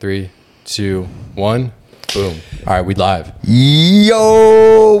3, 2, 1. Boom. All right, we live.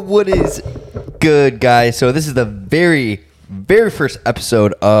 Yo, what is good, guys? So this is the very first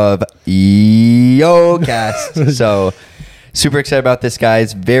episode of Yocast. So super excited about this,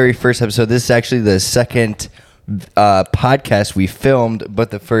 guys. Very first episode. This is actually the second podcast we filmed, but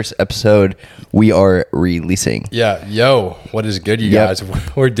the first episode we are releasing. Yeah. Yo, what is good, you guys?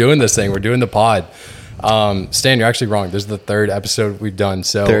 We're doing this thing. We're doing the pod. Stan, you're actually wrong. This is the third episode we've done.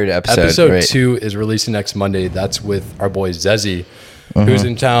 So third episode right. 2 is releasing next Monday. That's with our boy Zezzy, who's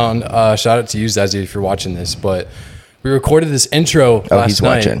in town. Shout out to you, Zezzy, if you're watching this. But we recorded this intro last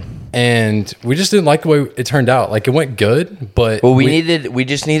night, and we just didn't like the way it turned out. Like, it went good, but we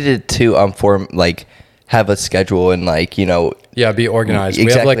just needed to have a schedule and be organized. Exactly,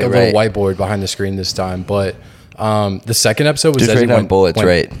 we have like a little whiteboard behind the screen this time, but the second episode was just went bullets,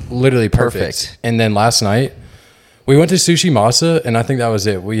 right? Literally perfect. And then last night we went to Sushi Masa, and I think that was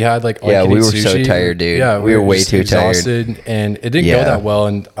it. We had we were sushi. So tired, dude. Yeah, we were way too exhausted, tired, and it didn't go that well.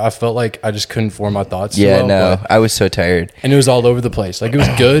 And I felt like I just couldn't form my thoughts. I was so tired, and it was all over the place. Like, it was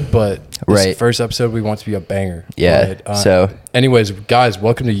good, but this first episode we want to be a banger. Yeah. But, anyways, guys,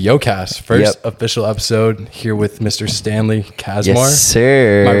 welcome to Yocast, first official episode here with Mr. Stanley Kazmar. Yes,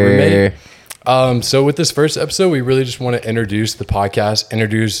 sir. My roommate. So with this first episode, we really just want to introduce the podcast,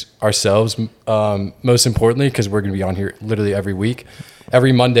 introduce ourselves, most importantly, because we're going to be on here literally every week.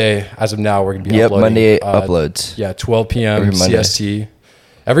 Every Monday, as of now, we're going to be uploading. Monday uploads. Yeah, 12 p.m. CST.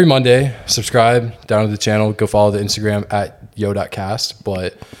 Every Monday. Subscribe, down to the channel. Go follow the Instagram at yo.cast.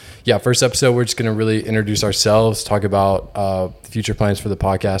 But yeah, first episode, we're just going to really introduce ourselves, talk about the future plans for the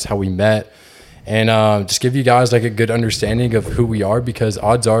podcast, how we met, and just give you guys like a good understanding of who we are, because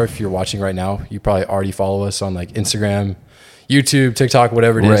odds are, if you're watching right now, you probably already follow us on like Instagram, YouTube, TikTok,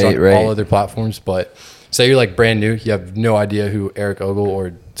 whatever it is, on all other platforms. But say you're like brand new, you have no idea who Eric Ogle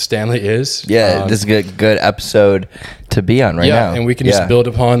or Stanley is. Yeah, this is a good episode to be on now. Yeah, and we can just build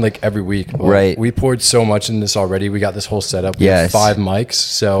upon like every week. Right. We poured so much in this already. We got this whole setup. We have 5 mics.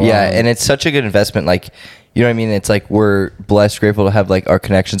 So and it's such a good investment. Like, you know what I mean? It's like we're blessed, grateful to have like our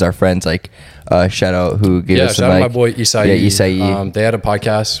connections, our friends. Like, shout out who gave us. Shout out my boy Isai. Yeah, Isai. They had a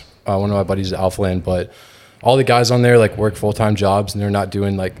podcast. One of my buddies at Alphaland, but all the guys on there like work full-time jobs, and they're not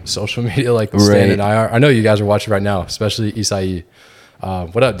doing like social media like Stan and I are. I know you guys are watching right now, especially Isai.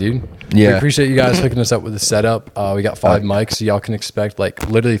 What up, dude? Yeah, we appreciate you guys hooking us up with the setup. We got 5 mics, so y'all can expect like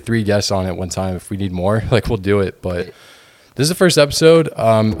literally 3 guests on at one time. If we need more, like, we'll do it. But this is the first episode.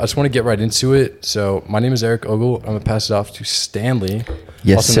 I just want to get right into it. So my name is Eric Ogle. I'm gonna pass it off to Stanley,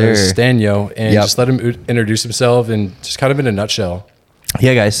 also known as Stanyo, and just let him introduce himself and just kind of in a nutshell.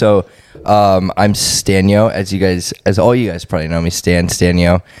 Yeah, guys. So I'm Stanyo, as all you guys probably know me,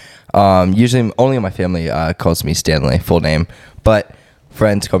 Stanyo. Usually only my family calls me Stanley, full name, but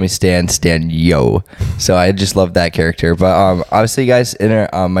friends call me Stanyo. So I just love that character. But obviously, guys,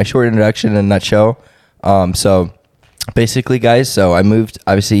 my short introduction in a nutshell. So basically, guys, so I moved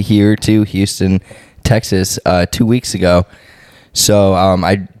obviously here to Houston, Texas 2 weeks ago. So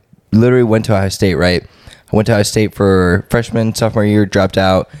I literally went to Ohio State, right? I went to Ohio State for freshman, sophomore year, dropped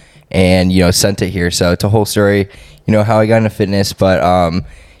out, and, sent it here. So it's a whole story, how I got into fitness. But,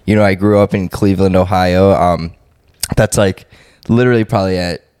 I grew up in Cleveland, Ohio. That's like literally probably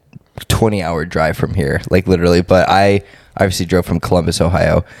a 20-hour drive from here, like literally. But I obviously drove from Columbus,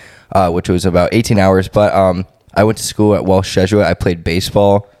 Ohio, which was about 18 hours. But I went to school at Welsh Jesuit. I played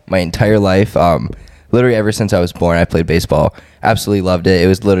baseball my entire life. Literally ever since I was born, I played baseball. Absolutely loved it. It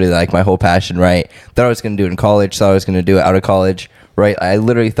was literally like my whole passion, right? Thought I was going to do it in college. Thought I was going to do it out of college, right? I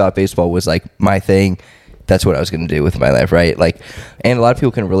literally thought baseball was like my thing. That's what I was going to do with my life, right? Like, and a lot of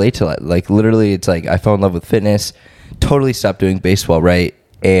people can relate to that. Like, literally, it's like I fell in love with fitness, totally stopped doing baseball, right?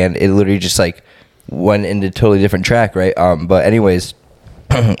 And it literally just like went into a totally different track, right? But anyways,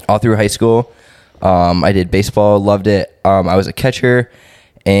 all through high school, I did baseball, loved it. I was a catcher.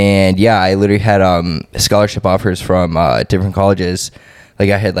 And I literally had scholarship offers from different colleges. Like,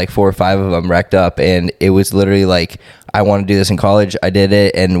 I had like 4 or 5 of them racked up, and it was literally like, I want to do this in college. I did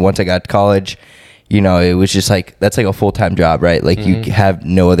it, and once I got to college, it was just like, that's like a full-time job, right? Like, you have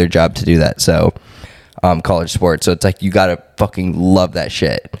no other job to do that. So college sports, so it's like you gotta fucking love that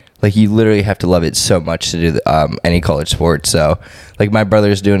shit. Like, you literally have to love it so much to do any college sport. So like, my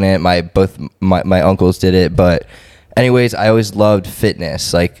brother's doing it, both my uncles did it. But anyways, I always loved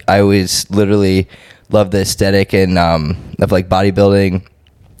fitness. Like, I always literally loved the aesthetic and of like bodybuilding.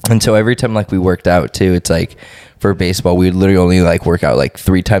 And so every time like we worked out too, it's like for baseball, we would literally only like work out like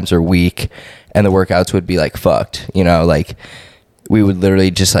 3 times a week, and the workouts would be like fucked. Like, we would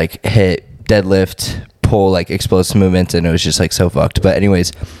literally just like hit deadlift, whole like explosive movement, and it was just like so fucked. But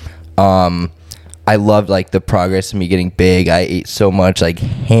anyways, I loved like the progress of me getting big. I ate so much, like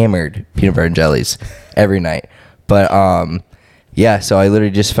hammered peanut butter and jellies every night. But yeah, so I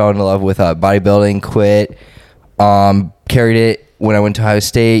literally just fell in love with bodybuilding, quit, carried it when I went to Ohio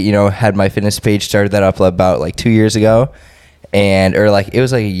State, you know, had my fitness page, started that up about like 2 years ago. Or like it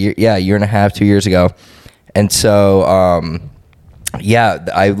was like a year and a half, 2 years ago. And so yeah,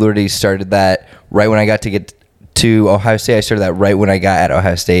 I literally started that right when I got to get to Ohio State. I started that right when I got at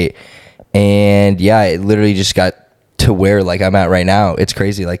Ohio State. And yeah, it literally just got to where like I'm at right now. It's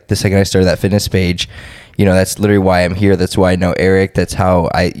crazy. Like the second I started that fitness page, you know, that's literally why I'm here. That's why I know Eric. That's how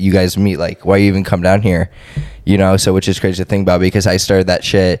you guys meet. Like why you even come down here, you know? So which is crazy to think about, because I started that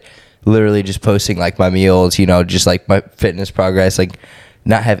shit literally just posting like my meals, you know, just like my fitness progress, like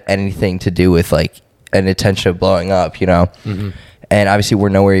not have anything to do with like an intention of blowing up, you know? Mm-hmm. And obviously we're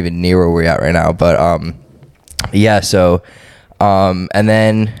nowhere even near where we're at right now. But yeah, so and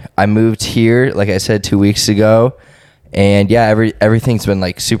then I moved here, like I said, 2 weeks ago. And yeah, everything's been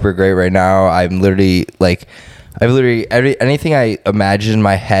like super great right now. I'm literally like, anything I imagine in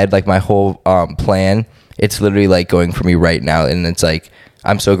my head, like my whole plan, it's literally like going for me right now. And it's like,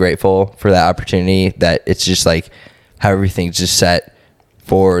 I'm so grateful for that opportunity, that it's just like how everything's just set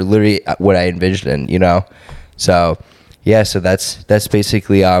for literally what I envisioned, you know? So yeah, so that's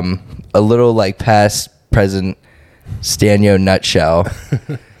basically a little like past, present Stanyo nutshell.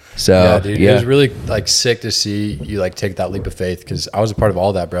 So yeah, dude, it was really like sick to see you like take that leap of faith, because I was a part of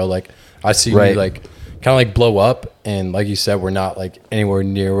all that, bro. Like I see you like kind of like blow up, and like you said, we're not like anywhere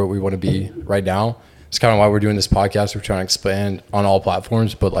near where we want to be right now. It's kind of why we're doing this podcast. We're trying to expand on all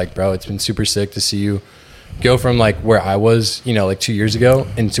platforms, but like, bro, it's been super sick to see you go from like where I was, you know, like 2 years ago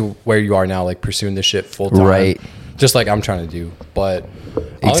into where you are now, like pursuing this shit full time, right? Just like I'm trying to do. But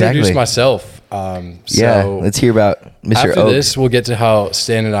I'll introduce myself. Yeah, let's hear about Mr. After Oak. this, we'll get to how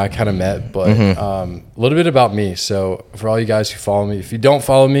Stan and I kind of met, but a little bit about me. So for all you guys who follow me, if you don't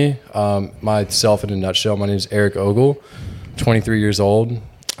follow me, myself in a nutshell, my name is Eric Ogle, 23 years old,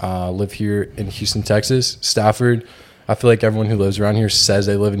 live here in Houston, Texas, Stafford. I feel like everyone who lives around here says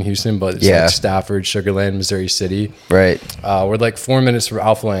they live in Houston, but it's like Stafford, Sugar Land, Missouri City. Right. We're like 4 minutes from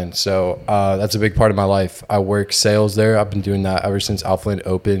Alphaland, so that's a big part of my life. I work sales there. I've been doing that ever since Alphaland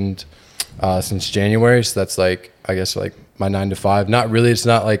opened since January. So that's like, I guess like my 9 to 5. Not really. It's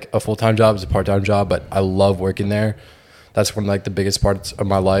not like a full-time job. It's a part-time job, but I love working there. That's one of like the biggest parts of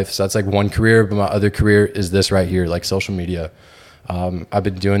my life. So that's like one career, but my other career is this right here, like social media. I've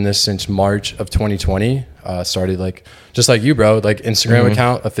been doing this since March of 2020. Started like, just like you, bro, like Instagram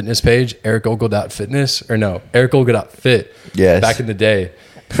account, a fitness page, ericogle.fitness, or no, ericogle.fit. Yes. Back in the day.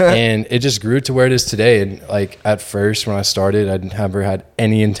 And it just grew to where it is today. And like at first when I started, I never had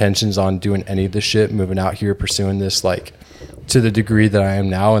any intentions on doing any of this shit, moving out here, pursuing this like to the degree that I am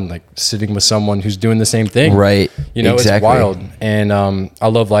now, and like sitting with someone who's doing the same thing. Right. You know, exactly. It's wild. And I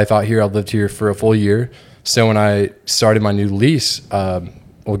love life out here. I've lived here for a full year. So when I started my new lease,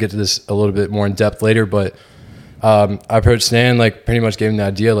 we'll get to this a little bit more in depth later, but I approached Stan, like pretty much gave him the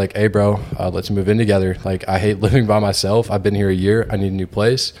idea, like, hey bro, let's move in together. Like I hate living by myself. I've been here a year. I need a new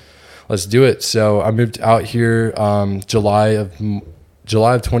place. Let's do it. So I moved out here July of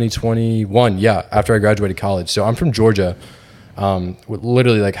 2021. Yeah, after I graduated college. So I'm from Georgia,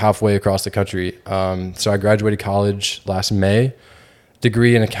 literally like halfway across the country. So I graduated college last May.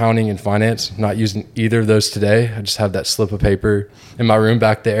 Degree in accounting and finance. Not using either of those today. I just have that slip of paper in my room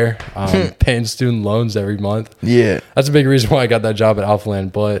back there, paying student loans every month. Yeah, that's a big reason why I got that job at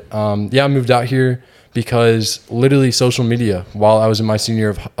Alphaland. But yeah, I moved out here because literally social media. While I was in my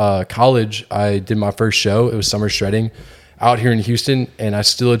senior year of college, I did my first show. It was summer shredding out here in Houston, and I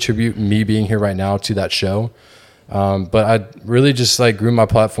still attribute me being here right now to that show. But I really just like grew my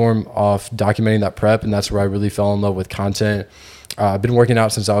platform off documenting that prep, and that's where I really fell in love with content. I've been working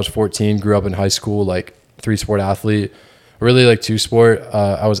out since I was 14, grew up in high school, like 3-sport athlete, really like 2-sport.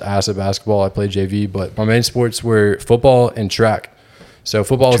 I was ass at basketball. I played JV, but my main sports were football and track. So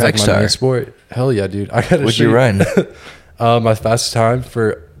football was like my main sport. Hell yeah, dude. What'd you run? My fastest time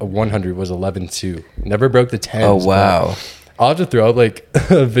for a 100 was 11.2. Never broke the 10s. Oh, wow. I'll have to throw up like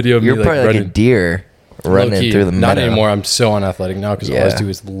a video of me like running. You're probably like a deer. Running through the meadow. Not anymore. I'm so unathletic now because all I do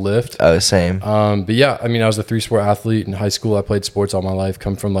is lift. Oh, same. But yeah, I mean, I was a 3-sport athlete in high school. I played sports all my life.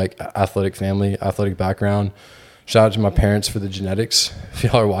 Come from like athletic family, athletic background. Shout out to my parents for the genetics, if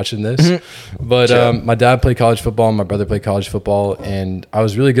y'all are watching this. Mm-hmm. But my dad played college football, and my brother played college football, and I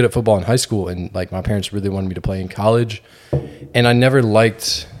was really good at football in high school, and like my parents really wanted me to play in college. And I never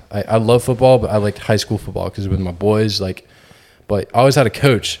liked, I love football, but I liked high school football because with my boys, like but I always had a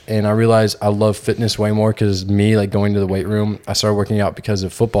coach, and I realized I love fitness way more because me, like going to the weight room, I started working out because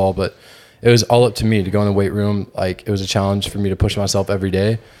of football, but it was all up to me to go in the weight room. Like, it was a challenge for me to push myself every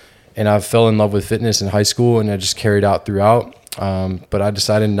day. And I fell in love with fitness in high school, and I just carried out throughout. But I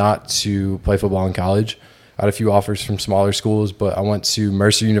decided not to play football in college. I had a few offers from smaller schools, but I went to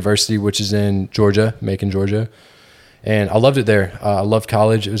Mercer University, which is in Georgia, Macon, Georgia. And I loved it there. I loved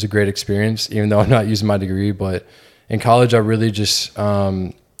college. It was a great experience, even though I'm not using my degree. But in college, I really just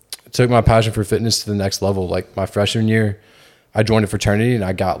took my passion for fitness to the next level. Like, my freshman year, I joined a fraternity, and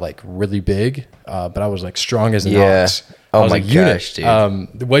I got like really big, but I was like strong as an ox. Oh my gosh,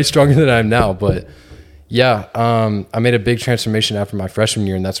 dude. Way stronger than I am now. But yeah, I made a big transformation after my freshman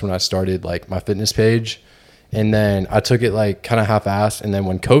year, and that's when I started like my fitness page. And then I took it like kind of half-assed. And then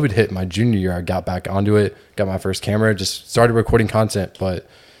when COVID hit my junior year, I got back onto it, got my first camera, just started recording content. But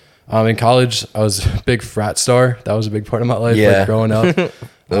in college, I was a big frat star. That was a big part of my life, like growing up.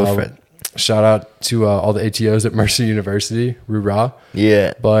 Shout out to all the ATOs at Mercer University, Roo-rah.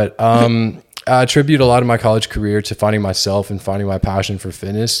 Yeah. But I attribute a lot of my college career to finding myself and finding my passion for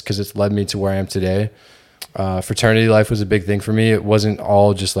fitness, because it's led me to where I am today. Fraternity life was a big thing for me. It wasn't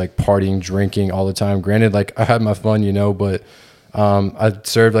all just like partying, drinking all the time. Granted, like I had my fun, but I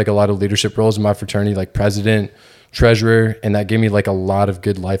served like a lot of leadership roles in my fraternity, like president, treasurer, and that gave me like a lot of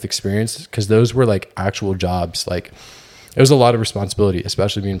good life experience, because those were like actual jobs. Like, it was a lot of responsibility,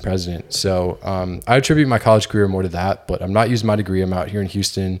 especially being president. So I attribute my college career more to that, but I'm not using my degree. I'm out here in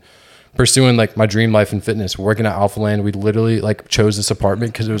Houston pursuing like my dream life in fitness, working at Alpha Land. We literally like chose this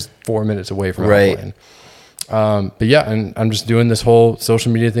apartment because it was 4 minutes away from Alpha Land. But yeah, and I'm just doing this whole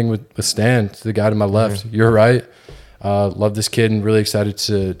social media thing with Stan, the guy to my left. Mm-hmm. You're right. Love this kid, and really excited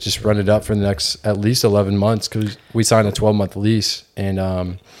to just run it up for the next at least 11 months, because we signed a 12-month lease.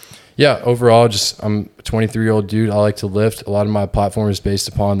 And yeah, overall, just I'm a 23-year-old dude. I like to lift. A lot of my platform is based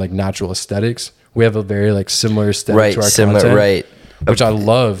upon like natural aesthetics. We have a very like similar aesthetic to our content, which I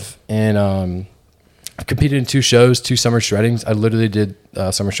love. And I've competed in 2 shows, 2 summer shreddings. I literally did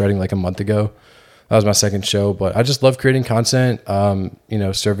summer shredding like a month ago. That was my second show, but I just love creating content,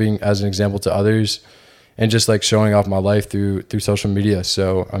 serving as an example to others, and just like showing off my life through social media.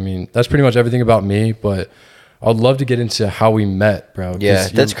 So, I mean, that's pretty much everything about me, but I'd love to get into how we met, bro. Yeah,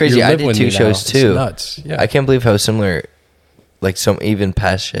 that's crazy. I did 2 shows too. It's nuts. Yeah. I can't believe how similar, like some even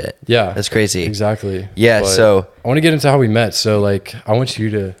past shit. Yeah. That's crazy. Exactly. Yeah. But so I want to get into how we met. So like, I want you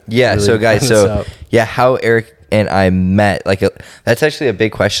to. Yeah. Really so guys, how Eric and I met, like that's actually a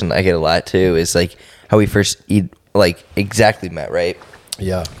big question I get a lot too, is like how we first exactly met, right?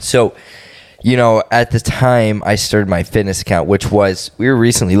 Yeah. So, at the time I started my fitness account, which was, we were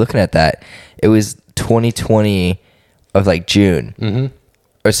recently looking at that. It was 2020 of like June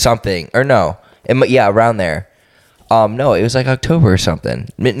or something, or no. Around there. No, it was like October or something.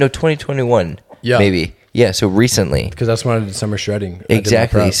 No, 2021. Yeah. Maybe. Yeah, so recently. Because that's when I did summer shredding.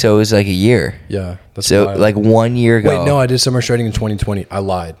 Exactly. So it was like a year. Yeah. That's so wild. Like 1 year ago. Wait, no, I did summer shredding in 2020. I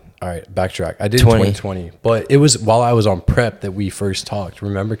lied. All right, backtrack. I did 2020, but it was while I was on prep that we first talked.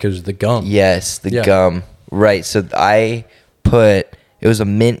 Remember, because the gum. Yes, gum. Right. So it was a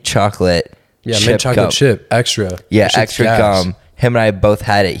mint chocolate. Yeah, mint chocolate gum. chip, extra. Yeah, extra gum. Him and I both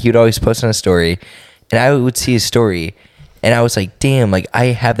had it. He would always post on a story, and I would see his story, and I was like, damn, like I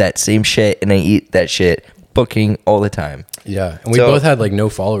have that same shit, and I eat that shit, booking all the time. Yeah, and we both had like no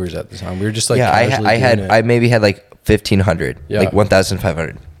followers at the time. We were just like, I maybe had like 1,500, like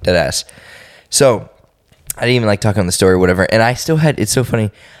 1,500. Deadass. So I didn't even like talking on the story or whatever. And I still had, it's so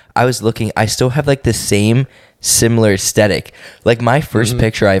funny. I was looking, I still have like the same similar aesthetic. Like my first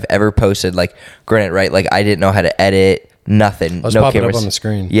picture I've ever posted, like granted, right? Like I didn't know how to edit, nothing. Let's no pop cameras. It up on the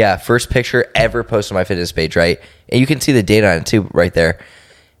screen. Yeah. First picture ever posted on my fitness page, right? And you can see the date on it too, right there.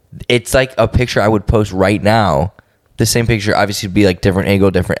 It's like a picture I would post right now. The same picture obviously would be like different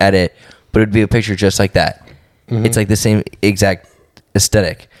angle, different edit, but it'd be a picture just like that. It's like the same exact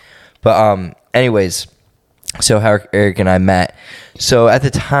aesthetic. But anyways, so how Eric and I met. So at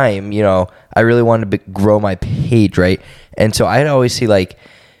the time, I really wanted to grow my page, right? And so I'd always see like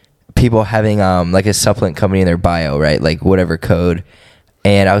people having like a supplement company in their bio, right? Like whatever code.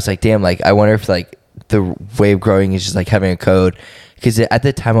 And I was like, damn, like I wonder if like the way of growing is just like having a code. Because at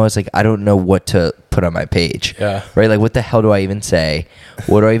the time I was like, I don't know what to put on my page. Yeah. Right? Like what the hell do I even say?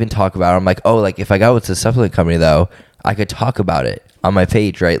 What do I even talk about? I'm like, oh, like if I got with the supplement company though, I could talk about it on my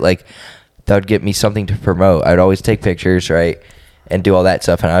page, right? Like that would get me something to promote. I'd always take pictures, right? And do all that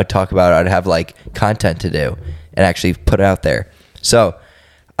stuff. And I would talk about it. I'd have like content to do and actually put it out there. So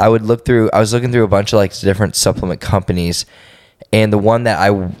I was looking through a bunch of like different supplement companies. And the one that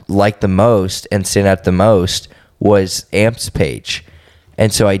I liked the most and stand out the most was Amp's page.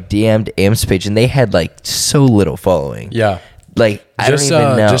 And so I DM'd Amp's page, and they had like so little following. Yeah. Like, I don't even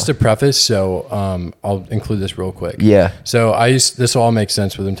know. Just to preface, so I'll include this real quick. Yeah. So this will all make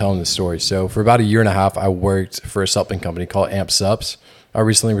sense with them telling this story. So for about a year and a half, I worked for a supplement company called Amp Sups. I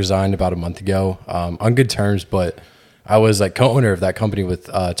recently resigned about a month ago, on good terms, but I was like co-owner of that company with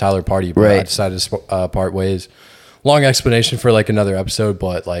Tyler Party, but I decided to part ways. Long explanation for like another episode,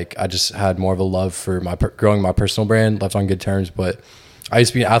 but like I just had more of a love for growing my personal brand, left on good terms. But I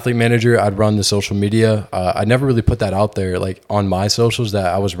used to be an athlete manager. I'd run the social media. I never really put that out there, like on my socials, that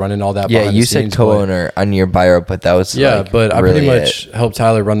I was running all that. Yeah, you said co-owner on your bio, but that was but I really pretty much helped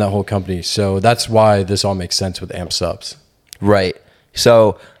Tyler run that whole company. So that's why this all makes sense with Amp Subs. Right.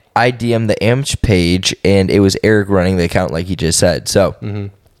 So I DM'd the Amp page, and it was Eric running the account, like he just said. So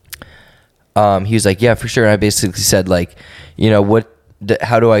he was like, yeah, for sure. And I basically said, like, you know,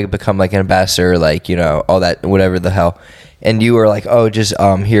 how do I become like an ambassador? Like, you know, all that, whatever the hell. And you were like, oh, just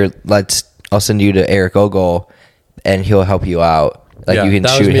here, I'll send you to Eric Ogle, and he'll help you out. Like, you can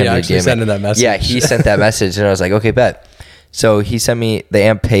shoot him the DM. Sending that message. Yeah, he sent that message, and I was like, okay, bet. So he sent me the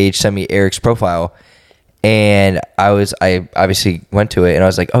Amp page, sent me Eric's profile, and I obviously went to it, and I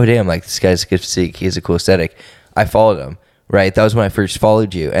was like, oh damn, like this guy's a good physique, he has a cool aesthetic. I followed him, right? That was when I first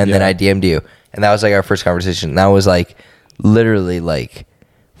followed you, and then I DM'd you, and that was like our first conversation. That was like literally like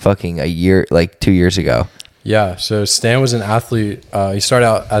fucking a year, like 2 years ago. Yeah, so Stan was an athlete. He started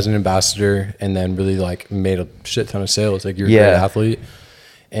out as an ambassador and then really like made a shit ton of sales. Like, you're a great athlete.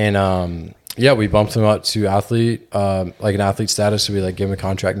 And we bumped him up to athlete, like an athlete status. So we like gave him a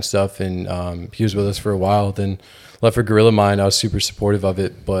contract and stuff. And he was with us for a while. Then left for Gorilla Mind. I was super supportive of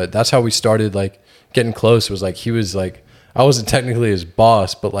it. But that's how we started like getting close. Was like he was like, I wasn't technically his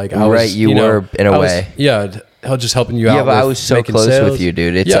boss, but like I was. Right, you were in a way. Just helping you out. Yeah, but I was so close with you,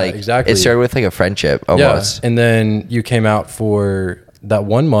 dude. It's like exactly. It started with like a friendship almost. Yeah, and then you came out for that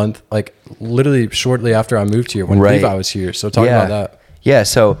 1 month, like literally shortly after I moved here when Levi was here. So talk about that. Yeah,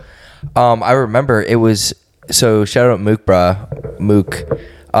 so I remember it was shout out Mook,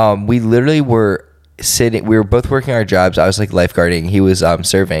 we literally were sitting. We were both working our jobs. I was like lifeguarding. He was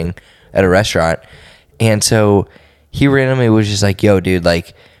serving at a restaurant, and so he randomly was just like, "Yo, dude,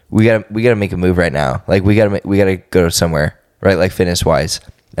 like." We gotta make a move right now. Like we gotta go somewhere, right? Like fitness wise.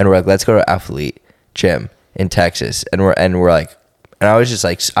 And we're like, let's go to Athlete Gym in Texas. And we're like, and I was just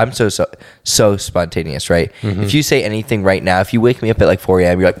like, I'm so spontaneous, right? Mm-hmm. If you say anything right now, if you wake me up at like 4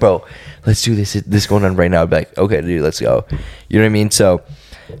 a.m., you're like, bro, let's do this. This going on right now. I'd be like, okay, dude, let's go. You know what I mean? So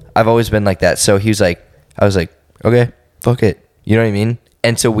I've always been like that. So he was like, I was like, okay, fuck it. You know what I mean?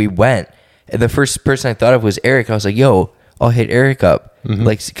 And so we went. And the first person I thought of was Eric. I was like, yo, I'll hit Eric up. Mm-hmm.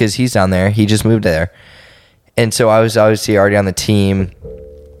 Like, because he's down there. He just moved there. And so I was obviously already on the team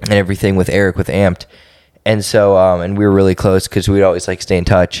and everything with Eric, with Amped. And so, and we were really close because we'd always like stay in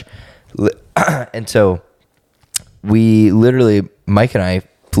touch. And so we literally, Mike and I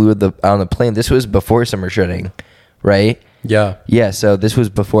flew on the plane. This was before summer shredding, right? Yeah. Yeah, so this was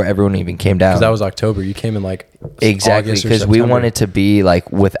before everyone even came down. Because that was October. You came in like exactly, because we wanted to be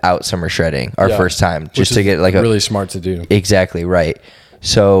like without summer shredding our first time, just to get like really smart to do. Exactly, right.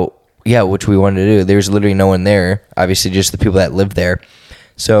 So yeah, which we wanted to do. There's literally no one there. Obviously, just the people that lived there.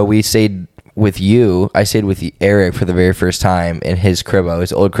 So we stayed with you. I stayed with Eric for the very first time in his cribbo,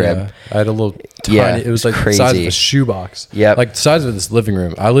 his old crib. Yeah, I had a little tiny. It was like crazy. The size of a shoebox. Yeah, like the size of this living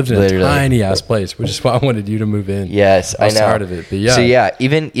room. I lived in a tiny ass place, which is why I wanted you to move in. Yes, I know. Tired of it, but yeah. So yeah,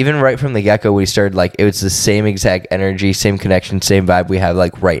 even right from the get go, we started like it was the same exact energy, same connection, same vibe we have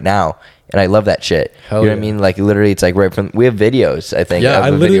like right now. And I love that shit. Hell you know what I mean? Like literally, it's like right from. We have videos. I think. Yeah, I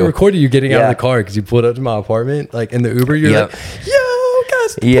literally recorded you getting out of the car because you pulled up to my apartment, like in the Uber. You're like,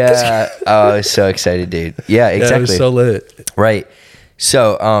 Yocast. Yeah. Oh, I was so excited, dude. Yeah, exactly. Yeah, it was so lit. Right.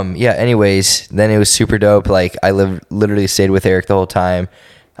 So, yeah. Anyways, then it was super dope. Like I literally stayed with Eric the whole time.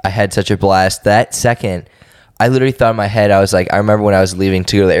 I had such a blast. That second, I literally thought in my head, I was like, I remember when I was leaving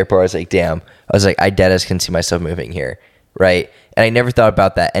to go to the airport, I was like, damn. I was like, I deadass can see myself moving here. Right. And I never thought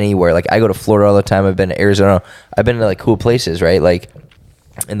about that anywhere. Like I go to Florida all the time. I've been to Arizona. I've been to like cool places, right? Like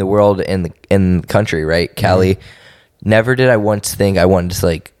in the world, in the country, right? Cali. Mm-hmm. Never did I once think I wanted to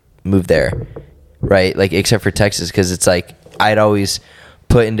like move there, right? Like except for Texas, because it's like I'd always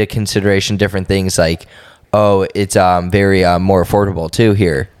put into consideration different things like, oh, it's very more affordable too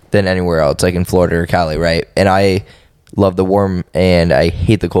here than anywhere else, like in Florida or Cali, right? And I love the warm and I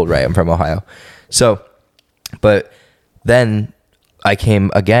hate the cold, right? I'm from Ohio. So, but then I came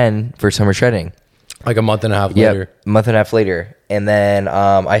again for summer shredding. Like a month and a half later. Yep, a month and a half later. And then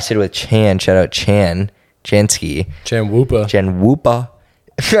I stayed with Chan. Shout out Chansky. Chan Whoopa.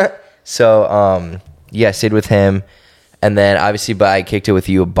 So, I stayed with him. And then obviously, but I kicked it with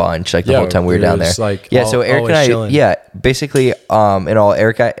you a bunch, like the whole time we were down there. Like so Eric and I, chilling. Basically, in all,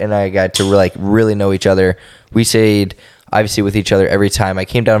 Eric and I got to like really know each other. We stayed obviously with each other every time. I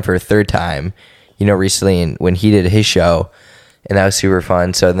came down for a third time, recently, and when he did his show, and that was super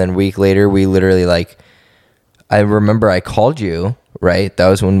fun. So then a week later, we literally like, I remember I called you, right? That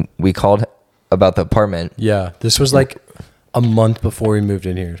was when we called about the apartment. Yeah, this was like a month before we moved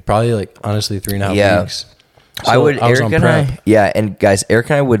in here. Probably like honestly 3.5 weeks. So Eric and guys,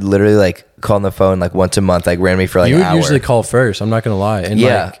 Eric and I would literally like call on the phone like once a month, like randomly for like an hour. You would usually call first, I'm not gonna lie. And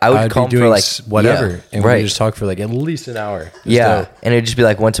I would call him for like whatever, and we would just talk for like at least an hour. And it'd just be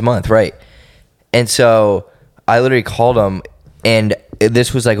like once a month, right? And so I literally called him, and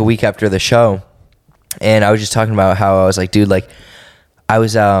this was like a week after the show, and I was just talking about how I was like, dude, like I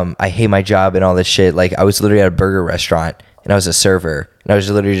was I hate my job and all this shit. Like I was literally at a burger restaurant, and I was a server, and I was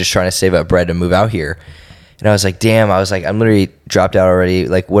literally just trying to save up bread to move out here. And I was like, damn, I'm literally dropped out already.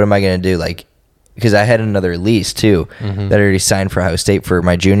 Like, what am I going to do? Like, because I had another lease too that I already signed for Ohio State for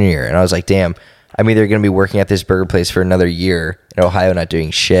my junior year. And I was like, damn, I'm either going to be working at this burger place for another year in Ohio, not doing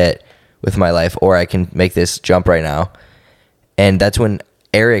shit with my life, or I can make this jump right now. And that's when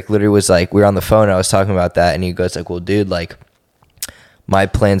Eric literally was like, we were on the phone, and I was talking about that. And he goes like, well, dude, like my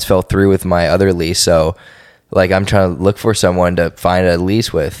plans fell through with my other lease. So like, I'm trying to look for someone to find a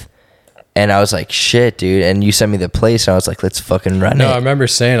lease with. And I was like, shit, dude. And you sent me the place, and I was like, let's fucking run it. No, I remember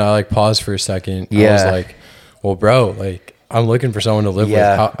saying, I like paused for a second. Yeah. I was like, well, bro, like I'm looking for someone to live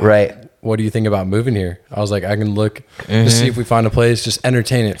with. Right. What do you think about moving here? I was like, I can look to see if we find a place, just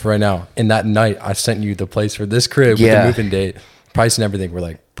entertain it for right now. And that night I sent you the place for this crib with the moving date, price and everything. We're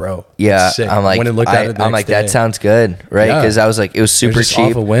like, bro, sick. I'm like, went and looked at it the next day. That sounds good, right? Because I was like, it was super cheap.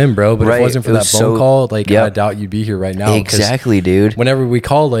 Off a whim, bro. But if it wasn't for that phone call, like I doubt you'd be here right now. Exactly, dude. Whenever we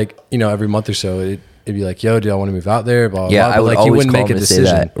call, like every month or so, it'd be like, yo, do I want to move out there? Blah, blah, blah. I would like, always you wouldn't call make a him to decision,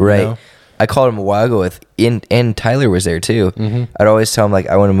 say that, right? I called him a while ago and Tyler was there too. I'd always tell him like,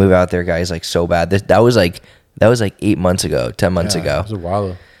 I want to move out there, guys, like so bad. That was like 8 months ago, 10 months ago. It was a while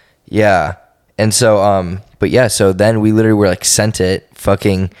ago. Yeah. And so, so then we literally were like sent it,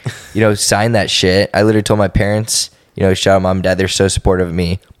 fucking, signed that shit. I literally told my parents, shout out mom and dad, they're so supportive of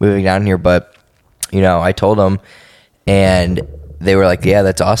me moving down here. But, I told them, and they were like, yeah,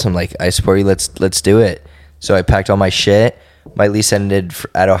 that's awesome. Like, I support you. Let's do it. So I packed all my shit. My lease ended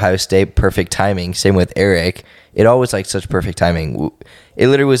at Ohio State. Perfect timing. Same with Eric. It all was like such perfect timing. It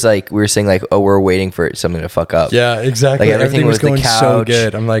literally was like we were saying like, oh, we're waiting for something to fuck up. Yeah, exactly. Like everything was going so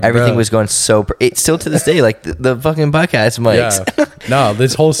good. I'm like, everything was going so. It's still to this day like the fucking podcast mics. Yeah. No,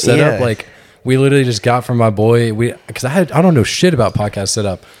 this whole setup, like we literally just got from my boy. Because I don't know shit about podcast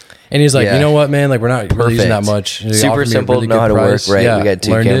setup. And he's like, you know what, man? Like, we're not really using that much. Super simple, really know how to work, right? Yeah, we got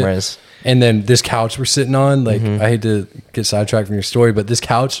 2 cameras. And then this couch we're sitting on, like, I hate to get sidetracked from your story, but this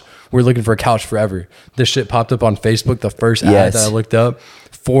couch, we're looking for a couch forever. This shit popped up on Facebook, the first ad that I looked up,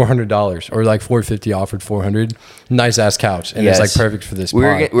 $400 or like $450 offered $400. Nice ass couch. And it's like perfect for this we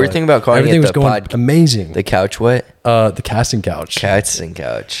were thinking about calling everything it was going amazing. The couch what? The casting couch. Casting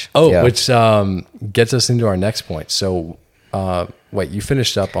couch. Oh, which gets us into our next point. So, wait, you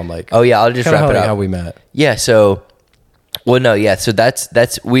finished up on like... Oh, yeah, I'll just wrap it up. How we met. Yeah, so... Well, no, yeah, so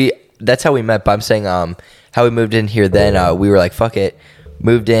that's how we met, but I'm saying how we moved in here then. We were like, fuck it.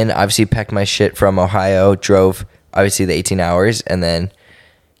 Moved in, obviously packed my shit from Ohio, drove, obviously, the 18 hours, and then,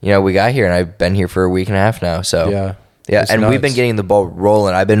 we got here, and I've been here for a week and a half now, so... Yeah, and we've been getting the ball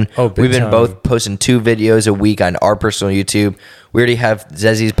rolling. We've been both posting 2 videos a week on our personal YouTube. We already have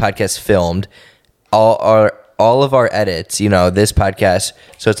Zezzy's podcast filmed. All of our edits, this podcast.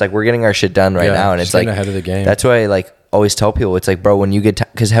 So it's like we're getting our shit done right now, and it's like ahead of the game. That's why I like always tell people, it's like, bro, when you get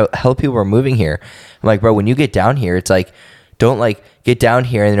because hell people are moving here. I'm like, bro, when you get down here, it's like, don't like get down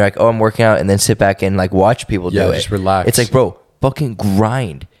here and they're like, oh, I'm working out, and then sit back and like watch people do it. Just relax. It's like, bro, fucking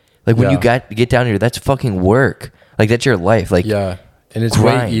grind. Like when you get down here, that's fucking work. Like that's your life. Like And it's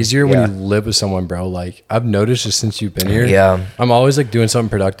way easier when you live with someone, bro. Like, I've noticed just since you've been here, I'm always like doing something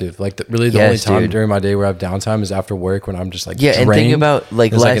productive. Like, the only time during my day where I have downtime is after work, when I'm just like drained. And think about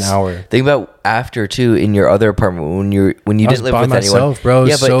like like an hour. Think about after too in your other apartment when you didn't live with anyone, bro.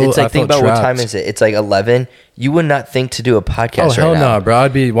 Yeah, but it's like think about trapped. What time is it? It's like 11. You would not think to do a podcast right now. Oh, hell no, bro.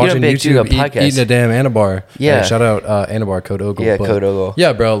 I'd be watching YouTube, eating a damn Anabar. Yeah. Shout out Anabar, code Ogle. Yeah, code Ogle.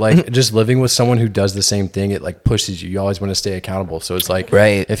 Yeah, bro. Like, just living with someone who does the same thing, it like pushes you. You always want to stay accountable. So it's like,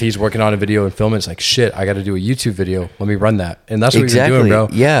 if he's working on a video and filming, it's like, shit, I got to do a YouTube video. Let me run that. And that's what we've been doing, bro.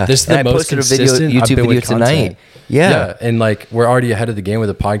 Yeah. This is the most consistent YouTube video tonight. Yeah. And like, we're already ahead of the game with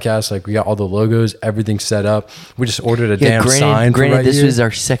the podcast. Like, we got all the logos, everything set up. We just ordered a damn sign. Granted, this was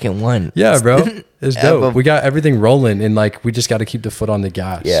our second one. Yeah, bro. It's dope. We got everything rolling, and like we just got to keep the foot on the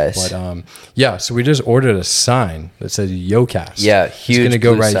gas. Yes. But yeah, so we just ordered a sign that says Yocast. Yeah, huge. It's gonna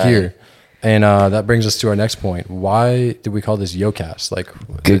go right sign. here. And that brings us to our next point. Why did we call this Yocast? Like,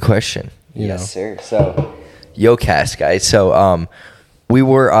 good question. You know. Sir. So, Yocast, guys. So, we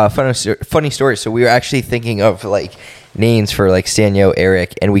were funny story. So we were actually thinking of like names for like Stanyo,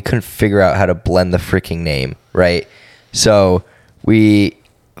 Eric, and we couldn't figure out how to blend the freaking name, right? So we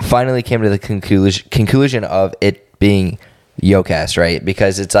finally came to the conclusion of it being Yocast, right?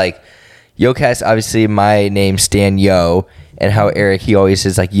 Because it's like Yocast, obviously my name Stanyo, and how Eric, he always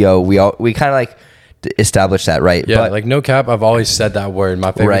is like yo. We kind of like established that, right? Yeah, but, like no cap, I've always said that word.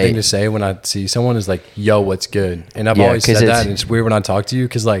 My favorite thing to say when I see someone is like, yo, what's good? And I've always said that, and it's weird when I talk to you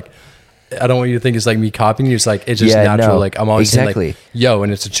because like I don't want you to think it's like me copying you. It's like it's just natural. No, like I'm always saying like yo,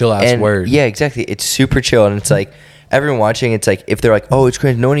 and it's a chill ass word. Yeah, exactly. It's super chill, and it's like everyone watching. It's like if they're like, oh, it's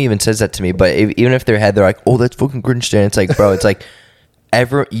cringe. No one even says that to me. But even if their head, they're like, oh, that's fucking cringe. Stan. It's like, bro, it's like.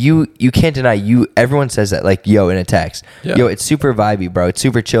 You can't deny everyone says that like yo in a text. Yo, it's super vibey, bro. It's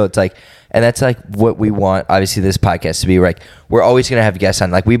super chill. It's like, and that's like what we want obviously this podcast to be. Like we're always gonna have guests on.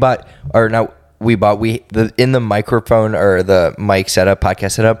 Like in the microphone or the mic setup,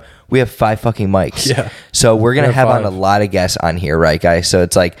 podcast setup, we have 5 fucking mics. Yeah. So we're gonna have on a lot of guests on here, right, guys? So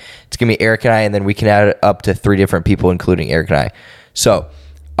it's like it's gonna be Eric and I, and then we can add up to 3 different people, including Eric and I. So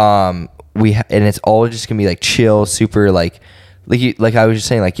and it's all just gonna be like chill, super like I was just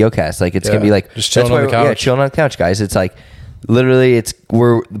saying, like Yocast, like it's gonna be like just chilling on the couch. Yeah, chilling on the couch, guys. It's like literally,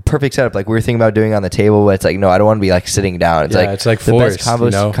 we're the perfect setup. Like we were thinking about doing on the table, but it's like no, I don't want to be like sitting down. It's it's like the forced, best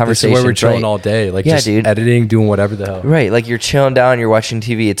conversation. This is where we're chilling all day, like just dude. Editing, doing whatever the hell. Right, like you're chilling down, you're watching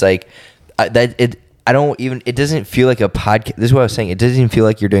TV. It's like it doesn't feel like a podcast. This is what I was saying. It doesn't even feel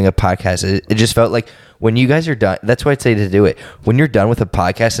like you're doing a podcast. It just felt like when you guys are done. That's why I'd say to do it. When you're done with a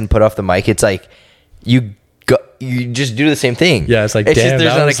podcast and put off the mic, it's like you just do the same thing. Yeah, it's like damn, just,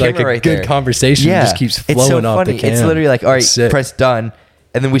 there's that was like a right good there. conversation. Yeah, just keeps flowing off the cam. It's literally like, all right, press done,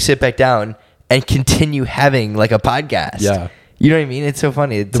 and then we sit back down and continue having like a podcast. Yeah, you know what I mean? It's so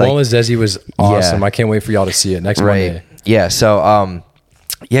funny. It's the one with Zezzy was awesome. Yeah. I can't wait for y'all to see it next Monday. Yeah. So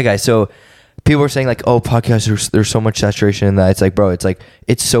yeah, guys. So people were saying like, oh, podcasts, there's so much saturation in that. It's like, bro,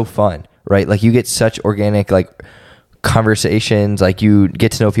 it's so fun, right? Like you get such organic like conversations. Like you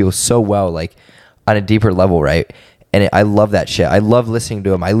get to know people so well, like on a deeper level, right? And I love that shit. I love listening to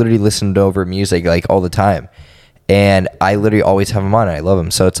them. I literally listen to over music like all the time, and I literally always have them on, and I love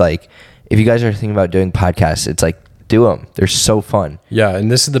them. So it's like, if you guys are thinking about doing podcasts, it's like, do them. They're so fun. Yeah,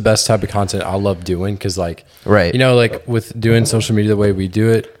 and this is the best type of content I love doing because, like, right, you know, like with doing social media the way we do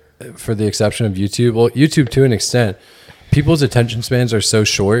it, for the exception of YouTube. Well, YouTube to an extent, people's attention spans are so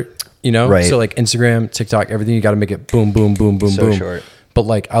short. You know, right? So like Instagram, TikTok, everything, you got to make it boom, boom, boom, boom, so boom. Short. But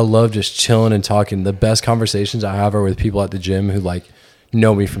like, I love just chilling and talking. The best conversations I have are with people at the gym who like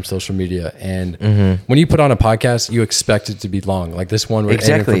know me from social media. And when you put on a podcast, you expect it to be long. Like this one, we're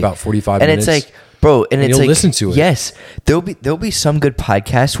aiming for about 45 minutes. And it's like, bro, and it's you'll like, listen to it. Yes, there'll be some good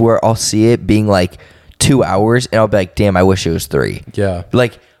podcasts where I'll see it being like 2 hours, and I'll be like, damn, I wish it was 3. Yeah,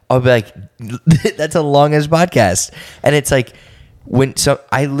 like I'll be like, that's a long as podcast, and it's like.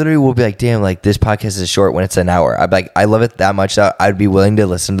 I literally will be like, damn, like this podcast is short when it's an hour. I'm like, I love it that much that I'd be willing to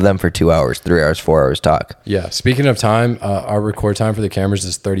listen to them for 2 hours, 3 hours, 4 hours talk. Yeah. Speaking of time, our record time for the cameras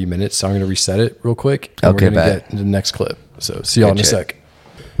is 30 minutes. So I'm going to reset it real quick. And okay, we're going to get into the next clip. So see y'all in a sec.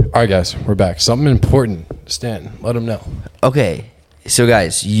 All right, guys, we're back. Something important. Stan, let them know. Okay. So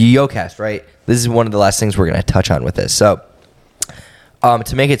guys, Yocast, right? This is one of the last things we're going to touch on with this. So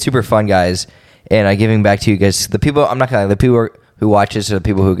to make it super fun, guys, and I'm giving back to you guys, the people, I'm not going to lie, the people who watch this are the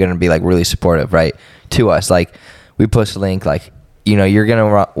people who are going to be like really supportive, right? To us, like we post a link, like, you know, you're going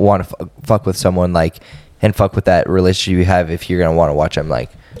to want to fuck with someone, like, and fuck with that relationship you have if you're going to want to watch them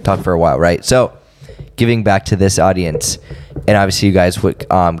like talk for a while, right? So giving back to this audience, and obviously you guys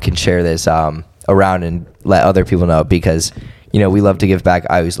can share this around and let other people know, because, you know, we love to give back.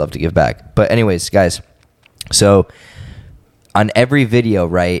 I always love to give back. But anyways, guys, so on every video,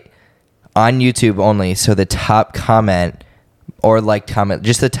 right, on YouTube only, so the top comment or liked comment,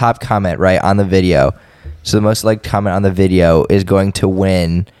 just the top comment, right, on the video. So the most liked comment on the video is going to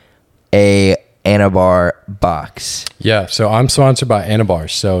win a Anabar box. Yeah, so I'm sponsored by Anabar.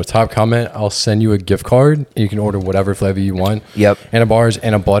 So top comment, I'll send you a gift card. You can order whatever flavor you want. Yep. Anabars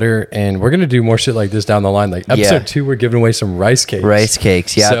and a butter, and we're gonna do more shit like this down the line. Like episode 2, we're giving away some rice cakes. Rice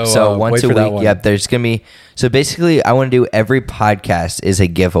cakes, yeah. So once a week, yep. There's gonna be. So basically, I want to do every podcast is a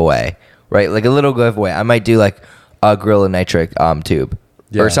giveaway, right? Like a little giveaway. I might do like a Gorilla Nitric tube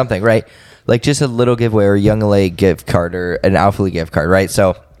or something, right? like just a little giveaway or a Young LA gift card or an Alpha League gift card, right?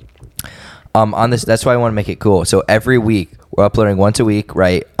 So on this, that's why I want to make it cool. So every week we're uploading once a week,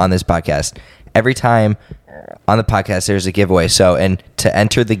 right, on this podcast. Every time on the podcast there's a giveaway. So, and to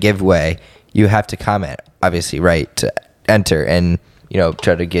enter the giveaway, you have to comment, obviously, right, to enter and, you know,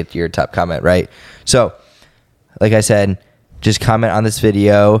 try to get your top comment, right? So, like I said, just comment on this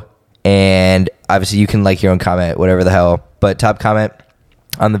video, and obviously you can like your own comment, whatever the hell, but top comment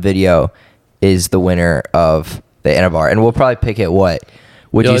on the video is the winner of the Anabar. And we'll probably pick it, what?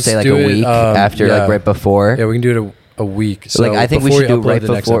 Would you say like a week after, like right before? Yeah, we can do it a week. So like I think we should do it right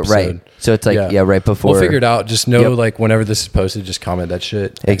before, right? So it's like right before. We'll figure it out. Just know like whenever this is posted, just comment that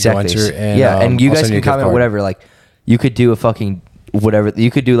shit. Exactly. And you guys can comment whatever. Like you could do a fucking whatever.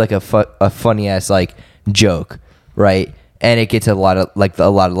 You could do like a funny ass like joke, right? And it gets a lot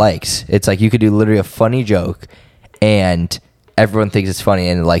of likes. It's like you could do literally a funny joke, and everyone thinks it's funny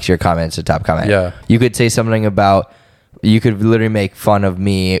and likes your comment. It's a top comment. Yeah. You could say something about. You could literally make fun of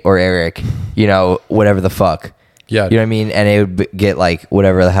me or Eric, you know, whatever the fuck. Yeah. You know what I mean? And it would get like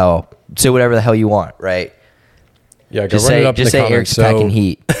whatever the hell. Say whatever the hell you want, right? Yeah, just say Eric's packing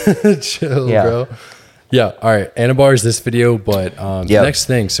heat. Chill, bro. Yeah, all right. Anabar is this video, but next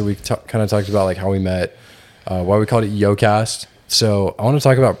thing. So we kind of talked about like how we met, why we called it Yocast. So I want to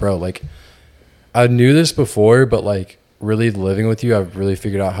talk about, bro, like I knew this before, but like really living with you, I've really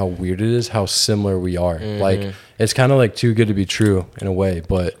figured out how weird it is, how similar we are. Like it's kind of like too good to be true in a way,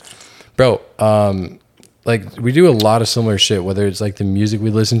 but bro, like we do a lot of similar shit, whether it's like the music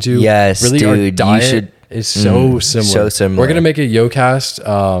we listen to. Yes, really, dude, our diet is so similar. So similar. We're gonna make a Yocast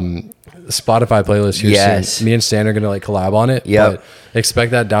Spotify playlist here soon. Me and Stan are gonna like collab on it. Yep. But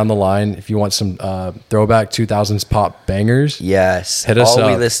expect that down the line. If you want some throwback 2000s pop bangers, yes, hit us up. All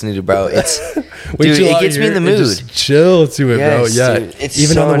we listen to, bro. It's dude, it gets me in the mood. Just chill to it, bro. Yeah, dude, it's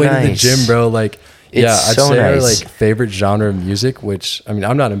even so on the way to the nice. gym, bro. Like, I'd so say our nice. like favorite genre of music, which I mean,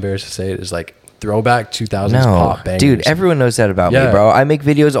 I'm not embarrassed to say it, is like throwback 2000s pop bangers. Dude, everyone knows that about me, bro. I make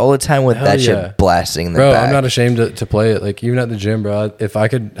videos all the time with that shit blasting in the back. I'm not ashamed to play it. Like even at the gym, bro. If I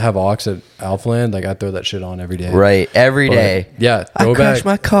could have aux at Alphaland, like I'd throw that shit on every day. Right, every day. Yeah, I crash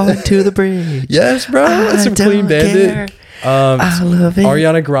my car into the bridge. Yes, bro. That's some Clean Bandit. I love it.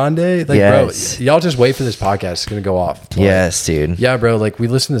 Ariana Grande, like bro, y'all just wait for this podcast. It's gonna go off. Like, yes, dude. Yeah, bro. Like we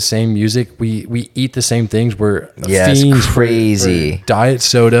listen to the same music. We eat the same things. We're fiends crazy. For diet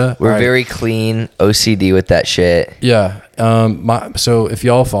soda. We're very clean. OCD with that shit. Yeah. So if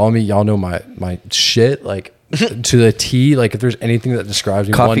y'all follow me, y'all know my shit like to the T. Like if there's anything that describes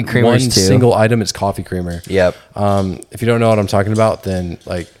me, coffee creamers one too. Single item, it's coffee creamer. Yep. If you don't know what I'm talking about, then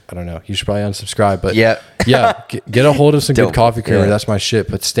like I don't know, you should probably unsubscribe. But yeah, get a hold of some good coffee creamer. That's my shit.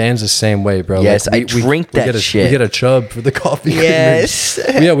 But Stan's the same way, bro. Yes, like, I drink that shit. We get a chub for the coffee. Yes.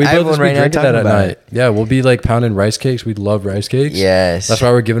 Yeah, we both right drinking that at night. Yeah, we'll be like pounding rice cakes. We love rice cakes. Yes. That's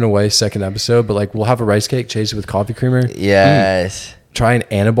why we're giving away second episode. But like we'll have a rice cake, chase it with coffee creamer. Yes. Try an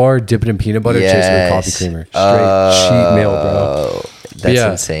Anabar, dip it in peanut butter, chase it with coffee creamer. Straight cheat meal, bro. That's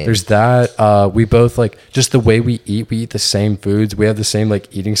insane. There's that. We both like just the way we eat the same foods. We have the same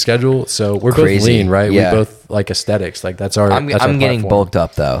like eating schedule. So we're both lean, right? Yeah. We both like aesthetics. Like that's our. I'm getting bulked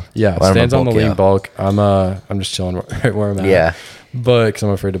up though. Yeah, Stan's on the lean bulk. I'm just chilling right where I'm at. Yeah, but because I'm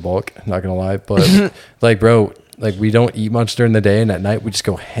afraid to bulk. Not gonna lie, but like, bro. Like we don't eat much during the day, and at night we just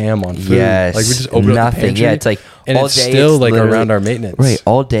go ham on food. Yes, like we just open up the pantry. Yeah, it's like and all it's day still it's like around our maintenance. Right,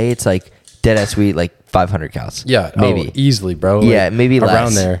 all day it's like dead ass sweet, like 500 calories. Yeah, maybe easily, bro. Yeah, like, maybe less.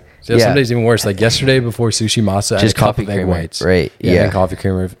 Around there. So some days even worse. Like yesterday before sushi masa, just coffee egg whites. Right. Yeah, and coffee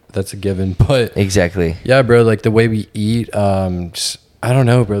creamer. That's a given. But exactly. Yeah, bro. Like the way we eat. Just, I don't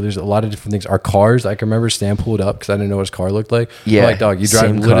know, bro. There's a lot of different things. Our cars, I can remember Stan pulled up because I didn't know what his car looked like. Yeah. I'm like, dog, you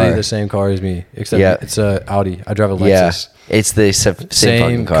drive literally the same car as me, except it's a Audi. I drive a Lexus. Yeah. It's the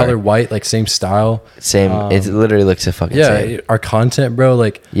same car. Color white, like same style. Same. It literally looks a fucking same. Our content, bro.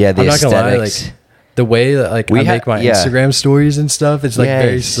 Like, yeah, the I'm not gonna lie, aesthetics. like the way that like I make my Instagram stories and stuff, it's like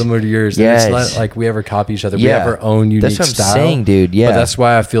very similar to yours. Yes. And it's not like we ever copy each other. We have our own unique that's what style. I'm saying, dude. Yeah. But that's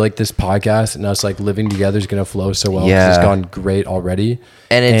why I feel like this podcast and us like living together is gonna flow so well. Yeah. It's gone great already.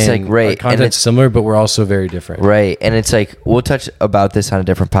 And it's like our content's similar, but we're also very different. Right. And it's like we'll touch about this on a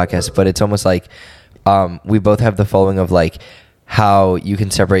different podcast, but it's almost like we both have the following of like how you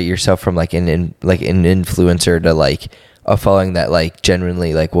can separate yourself from like an influencer to like a following that like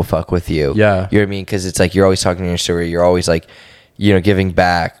genuinely like will fuck with you. Yeah. You know what I mean? Because it's like you're always talking in your story. You're always like, you know, giving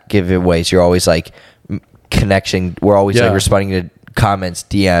back, giveaways. You're always like connection. We're always like responding to comments,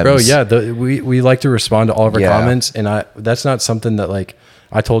 DMs. Bro, yeah. We like to respond to all of our comments. And that's not something that like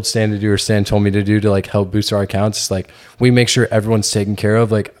I told Stan to do or Stan told me to do to like help boost our accounts. It's like we make sure everyone's taken care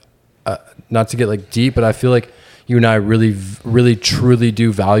of. Like not to get like deep, but I feel like you and I really, really, truly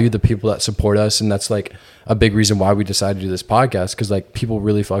do value the people that support us. And that's like a big reason why we decided to do this podcast. Cause like people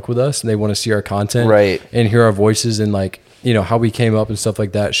really fuck with us and they want to see our content, right, and hear our voices and like, you know, how we came up and stuff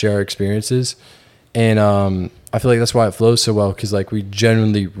like that, share our experiences. And I feel like that's why it flows so well. Cause like we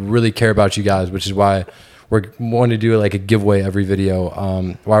genuinely really care about you guys, which is why we're wanting to do like a giveaway every video.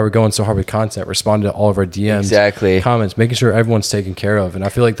 Why we're going so hard with content, responding to all of our DMs, comments, making sure everyone's taken care of. And I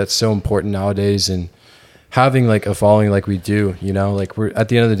feel like that's so important nowadays. And having like a following like we do, you know, like we're at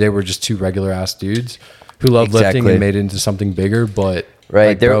the end of the day, we're just two regular ass dudes who love lifting and made it into something bigger. But right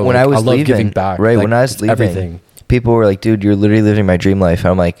like, there, bro, when like, I was love leaving, giving back. right, like, when I was leaving, everything. People were like, dude, you're literally living my dream life. And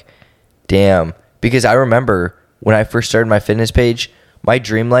I'm like, damn. Because I remember when I first started my fitness page, my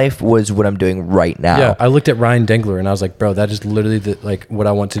dream life was what I'm doing right now. Yeah, I looked at Ryan Dengler and I was like, bro, that is literally like what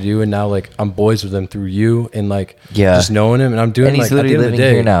I want to do. And now like I'm boys with him through you and like just knowing him. And I'm doing, and he's like, literally at the end living of the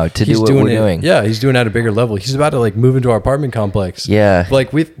day, here now to do what we're doing. Yeah, he's doing it at a bigger level. He's about to like move into our apartment complex. Yeah. But,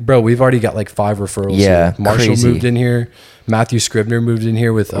 like we've already got like 5 referrals. Yeah, here. Marshall crazy. moved in here. Matthew Scribner moved in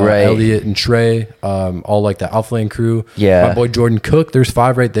here with Elliot and Trey, all like the Outland crew. Yeah. My boy Jordan Cook, there's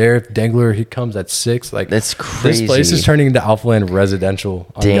 5 right there. If Dengler, he comes at 6. Like that's crazy. This place is turning into Outland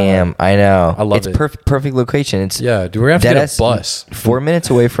residential. Damn, I know. I love it. It's perfect location. It's dude, we're gonna have to get a bus. 4 minutes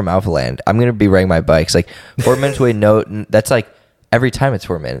away from Alphaland. I'm gonna be riding my bikes like 4 minutes away. No, that's like every time it's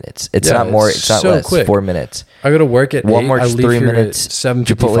 4 minutes. It's not more. It's not so less. Quick. 4 minutes. I go to work at Walmart's 8. 3 minutes.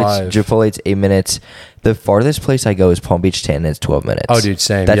 7:55. Chipotle's 8 minutes. The farthest place I go is Palm Beach Tan, and it's 12 minutes. Oh, dude,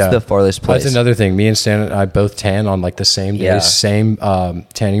 same. That's the farthest place. That's another thing. Me and Stan and I both tan on like the same day, same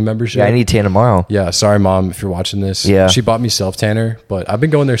tanning membership. Yeah, I need tan tomorrow. Yeah, sorry, Mom, if you're watching this. Yeah, she bought me self tanner, but I've been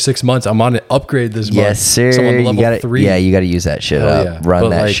going there 6 months. I'm on an upgrade this month. Yes, sir. So I'm on level 3. Yeah, you got to use that shit up. Yeah. Run but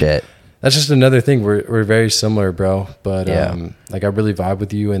that like, shit. That's just another thing. We're very similar, bro. But like I really vibe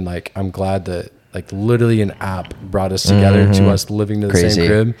with you, and like I'm glad that like literally an app brought us together to us living to the same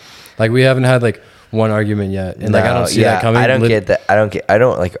crib. Like we haven't had like one argument yet, and like I don't see that coming. I don't get that. I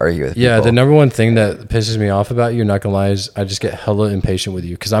don't like argue with people. Yeah, the number one thing that pisses me off about you, not gonna lie, is I just get hella impatient with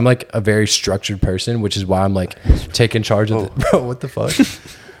you because I'm like a very structured person, which is why I'm like taking charge of bro, what the fuck?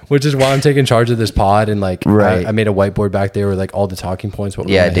 Which is why I'm taking charge of this pod, and like I made a whiteboard back there with like all the talking points. What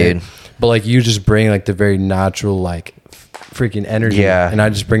dude. Hit. But like you just bring like the very natural like freaking energy, and I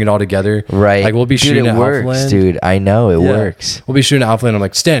just bring it all together. Right, like we'll be shooting at Alphaland. Dude, I know it works. We'll be shooting at Alphaland. I'm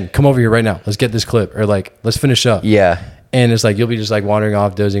like, Stan, come over here right now. Let's get this clip, or like let's finish up. Yeah. And it's like you'll be just like wandering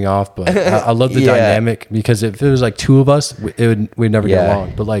off, dozing off. But I love the dynamic because if it was like 2 of us, we'd never get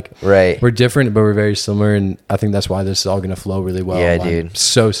along. But like we're different, but we're very similar, and I think that's why this is all gonna flow really well. Yeah, dude. I'm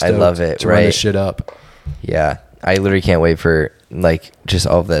so stoked. I love it. To run this shit up. Yeah, I literally can't wait for like just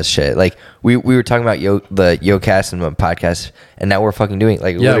all of this shit. Like we were talking about the Yocast and the podcast, and now we're fucking doing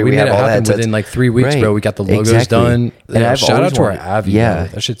like we made it happen within like 3 weeks, bro. We got the logos done. And shout out to our Avi. Yeah,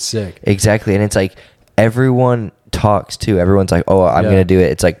 that shit's sick. Exactly, and it's like everyone talks too. Everyone's like, "Oh, I'm gonna do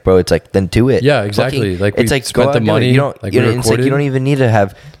it." It's like, bro, it's like, then do it. Yeah, exactly. Like it's like spent the money. You don't. Like, it's like you don't even need to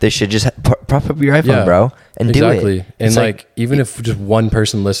have this shit. Just prop up your iPhone, bro, and do it. Exactly. And like even if just one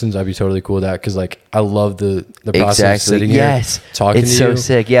person listens, I'd be totally cool with that because like I love the process of sitting here, talking to you. It's so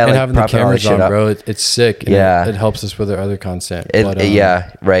sick. Yeah, and like having the cameras on, bro. It's sick. And it helps us with our other content.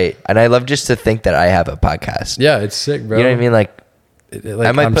 Right. And I love just to think that I have a podcast. Yeah, it's sick, bro. You know what I mean? Like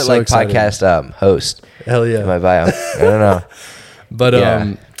I might put like podcast host. Hell yeah. In my bio. I don't know. But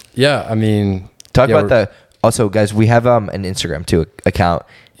I mean, talk about also guys, we have an Instagram too account,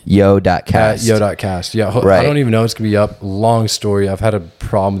 yo.cast. Yo.cast. Yeah. I don't even know it's gonna be up. Long story. I've had a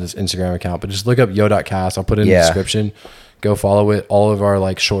problem with this Instagram account, but just look up yo.cast. I'll put it in the description. Go follow it. All of our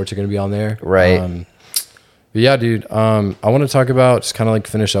like shorts are gonna be on there. Right. But yeah, dude, I want to talk about just kind of like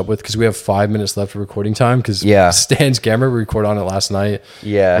finish up with because we have 5 minutes left of recording time because Stan's camera, we recorded on it last night.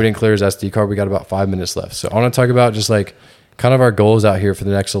 Yeah. We didn't clear his SD card. We got about 5 minutes left. So I want to talk about just like kind of our goals out here for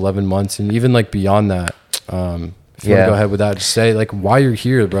the next 11 months and even like beyond that. If you want to go ahead with that, just say like why you're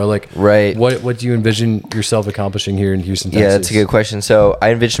here, bro. Like what do you envision yourself accomplishing here in Houston, Texas? Yeah, that's a good question. So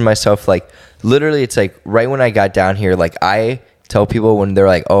I envision myself like literally it's like right when I got down here, like I tell people when they're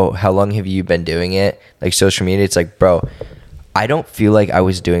like, oh, how long have you been doing it? Like social media, it's like, bro, I don't feel like I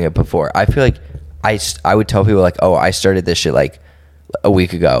was doing it before. I feel like I would tell people like, oh, I started this shit like a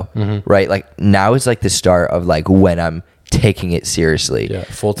week ago, right? Like now is like the start of like when I'm taking it seriously. Yeah,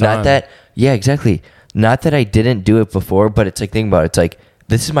 full time. Not that, exactly. Not that I didn't do it before, but it's like, think about it. It's like,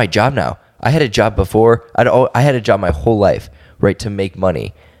 this is my job now. I had a job before. I had a job my whole life, right, to make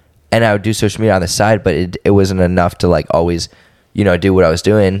money. And I would do social media on the side, but it wasn't enough to like always, do what I was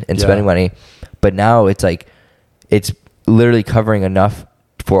doing and spending money. But now it's like, it's literally covering enough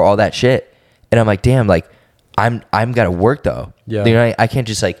for all that shit. And I'm like, damn, like I'm gotta work though. Yeah. You know, I can't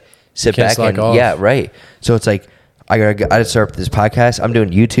just like sit back and off. yeah, right. So it's like I gotta start up this podcast. I'm doing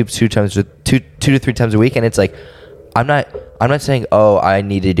YouTube 2 to 3 times a week, and it's like I'm not saying, oh, I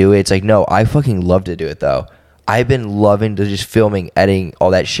need to do it. It's like, no, I fucking love to do it though. I've been loving to just filming, editing,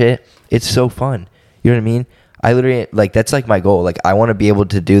 all that shit. It's so fun. You know what I mean? I literally, like, that's like my goal. Like, I want to be able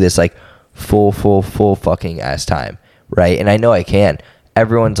to do this like full fucking ass time, right? And I know I can.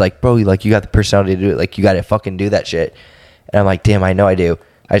 Everyone's like, bro, like, you got the personality to do it. Like, you got to fucking do that shit. And I'm like, damn, I know I do.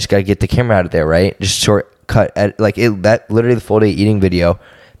 I just got to get the camera out of there, right? Just shortcut, that literally the full day eating video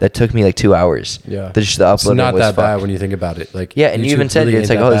that took me like 2 hours. Yeah. Just the upload it's not was that fucked. bad when you think about it. Like, yeah, and YouTube you even said really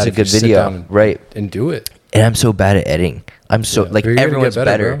it's ain't like, that oh, it's bad a if good you sit video, down right? And do it. And I'm so bad at editing. I'm so like But you're gonna get everyone's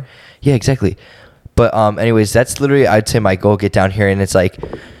better. bro. Yeah, exactly. But anyways, that's literally I'd say my goal. Get down here, and it's like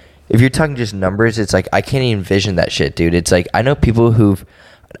if you're talking just numbers, it's like I can't even envision that shit, dude. It's like I know people who've.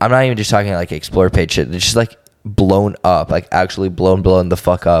 I'm not even just talking like explore page shit. It's just like blown up, like actually blown the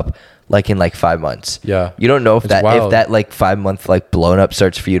fuck up, like in like 5 months. Yeah. You don't know if It's wild. if that like 5 month like blown up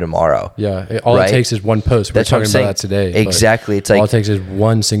starts for you tomorrow. Yeah. All right? it takes is one post. That's We're what I'm talking about saying. that today. Exactly. It's like all it takes is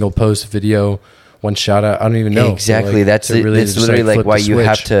one single post, video, one shout out. I don't even know. Exactly. Like, that's just, literally like flip why the you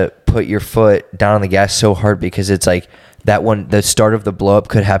have switch. to put your foot down on the gas so hard, because it's like that one, the start of the blow up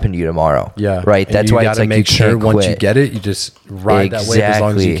could happen to you tomorrow. Yeah. Right. And That's you why gotta it's like make you sure can't once quit. you get it, you just ride that wave as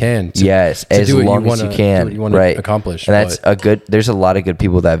long as you can. Yes. As do what long you as you wanna- can. do what you wanna right. accomplish. And that's but- there's a lot of good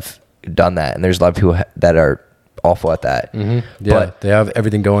people that have done that. And there's a lot of people that are awful at that. Yeah. But they have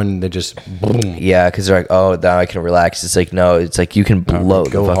everything going. They just boom. yeah, because they're like, oh, now I can relax. It's like, no, it's like you can blow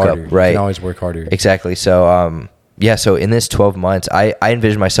the fuck harder. up. Right. You can always work harder. Exactly. So, yeah, so in this 12 months, I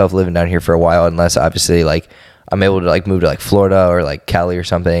envision myself living down here for a while, unless obviously like I'm able to like move to like Florida or like Cali or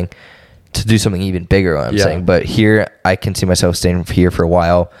something to do something even bigger, what I'm saying. But here, I can see myself staying here for a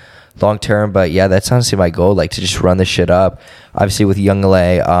while, long term. But yeah, that's honestly my goal, like to just run this shit up. Obviously with Young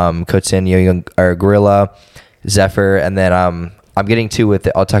LA, Coach Stanyo, or Gorilla, Zephyr, and then I'm getting to with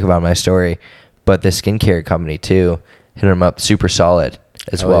I'll talk about my story, but the skincare company too, hitting them up, super solid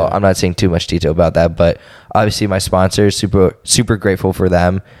as well. Yeah. I'm not saying too much detail about that, but obviously my sponsors, super grateful for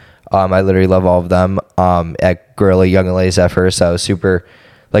them. I literally love all of them at Gorilla, Young LA, Zephyr. So super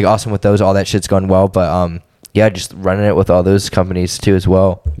like awesome with those. All that shit's going well. But yeah, just running it with all those companies too as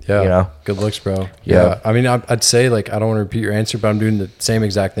well. Yeah. You know? Good looks, bro. Yeah. I mean, I'd say like, I don't want to repeat your answer, but I'm doing the same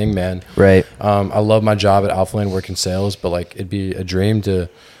exact thing, man. Right. I love my job at Alphaland working sales, but like it'd be a dream to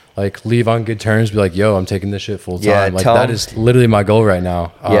like leave on good terms, be like, yo, I'm taking this shit full time. Yeah, like that is literally my goal right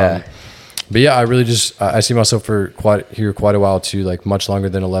now. Yeah. But yeah, I really just I see myself for quite a while too, like much longer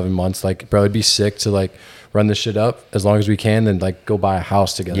than 11 months. Like, bro, it'd be sick to like run this shit up as long as we can, then like go buy a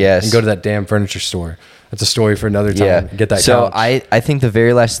house together. Yes. And go to that damn furniture store. That's a story for another time. Yeah. Get that So couch. I think the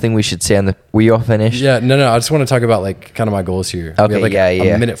very last thing we should say on the, were you all finished? Yeah, no. I just want to talk about like kind of my goals here. Okay, we have like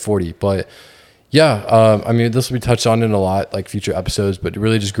yeah. a minute 40, but yeah, I mean, this will be touched on in a lot, like future episodes, but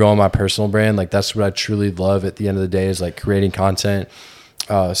really just growing my personal brand. Like that's what I truly love at the end of the day, is like creating content,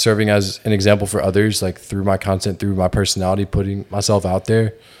 serving as an example for others, like through my content, through my personality, putting myself out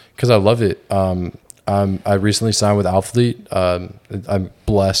there, because I love it. I recently signed with Alphalete. I'm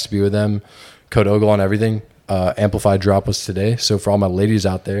blessed to be with them. Code Ogle on everything. Amplify drop was today. So for all my ladies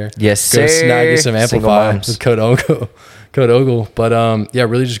out there, Yes, go sir. snag you some Single Amplify moms. with Code Ogle. Code Ogle. But yeah,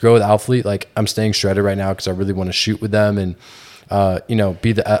 really just grow with Alphalete. Like I'm staying shredded right now because I really want to shoot with them and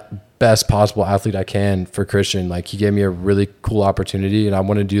be the best possible athlete I can for Christian. Like he gave me a really cool opportunity, and I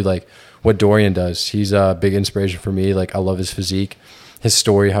want to do like what Dorian does. He's a big inspiration for me. Like I love his physique, his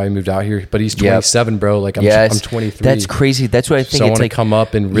story, how he moved out here. But he's 27, bro. Like I'm 23. That's crazy. That's what I think. So I It's want to like come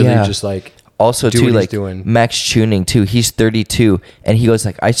up and really just like also do too, what he's like doing. Max Tuning too. He's 32, and he goes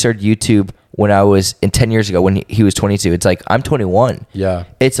like, I started YouTube when I was 10 years ago when he was 22. It's like I'm 21. Yeah.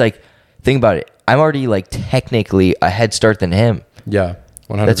 It's like, think about it. I'm already like technically a head start than him. Yeah.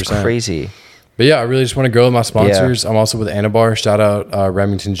 100%. That's crazy. But yeah, I really just want to grow with my sponsors. I'm also with Anabar. Shout out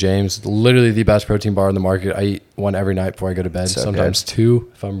Remington James. Literally the best protein bar on the market. I eat one every night before I go to bed. So sometimes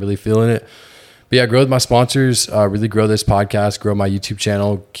two if I'm really feeling it. But yeah, grow with my sponsors. Really grow this podcast. Grow my YouTube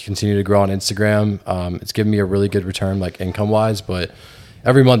channel. Continue to grow on Instagram. It's given me a really good return, like income wise. But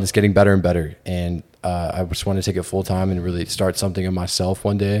every month it's getting better and better. And I just want to take it full time and really start something in myself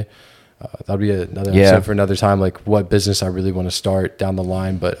one day. That'll be another episode for another time, like what business I really want to start down the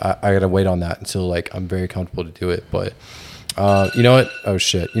line, but I gotta wait on that until like I'm very comfortable to do it. But you know what? Oh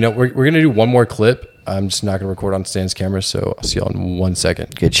shit! You know we're gonna do one more clip. I'm just not gonna record on Stan's camera, so I'll see y'all in 1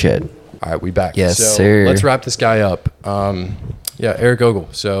 second. Good shit. All right, we back. Yes, so sir. Let's wrap this guy up. Yeah, Eric Ogle.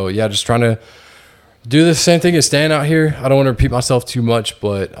 So yeah, just trying to Do the same thing as staying out here. I don't want to repeat myself too much,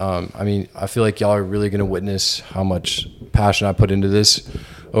 but I mean, I feel like y'all are really going to witness how much passion I put into this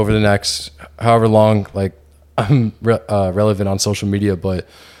over the next however long, like I'm relevant on social media. But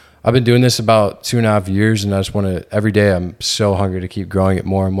I've been doing this about 2.5 years, and I just want to, every day I'm so hungry to keep growing it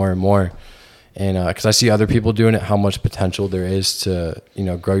more and more and more. And because I see other people doing it, how much potential there is to, you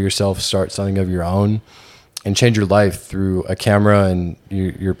know, grow yourself, start something of your own, and change your life through a camera and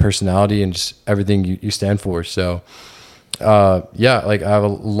your personality and just everything you stand for. So, yeah, like I have a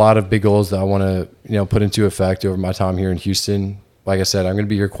lot of big goals that I want to, you know, put into effect over my time here in Houston. Like I said, I'm going to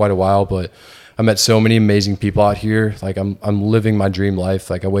be here quite a while, but I met so many amazing people out here. Like I'm living my dream life.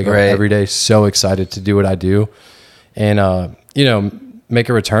 Like I wake up every day so excited to do what I do, and you know, make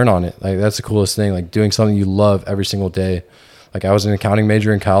a return on it. Like that's the coolest thing. Like doing something you love every single day. Like I was an accounting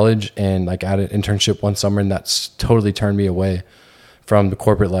major in college, and like I had an internship one summer, and that's totally turned me away from the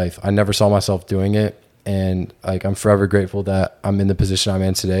corporate life. I never saw myself doing it, and like I'm forever grateful that I'm in the position I'm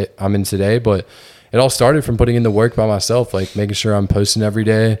in today. But it all started from putting in the work by myself, like making sure I'm posting every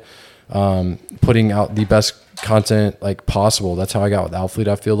day, putting out the best content like possible. That's how I got with Outfleet.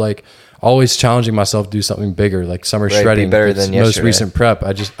 I feel like always challenging myself to do something bigger, like summer shredding. Be better than most recent prep.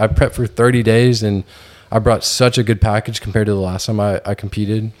 I prepped for 30 days, and I brought such a good package compared to the last time I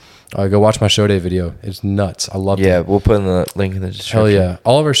competed. Go watch my show day video. It's nuts. I loved it. Yeah, we'll put in the link in the description. Hell yeah.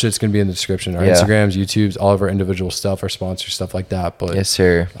 All of our shit's going to be in the description. Our Instagrams, YouTubes, all of our individual stuff, our sponsors, stuff like that. But yes,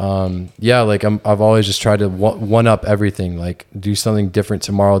 sir. Yeah, like I've always just tried to one up everything, like do something different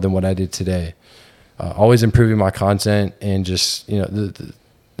tomorrow than what I did today. Always improving my content, and just, you know,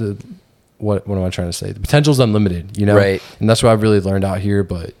 the what am I trying to say? The potential's unlimited, you know? Right. And that's what I've really learned out here,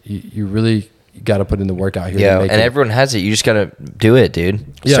 but you really got to put in the work out here. Yeah, to make and it. everyone has it. You just got to do it, dude.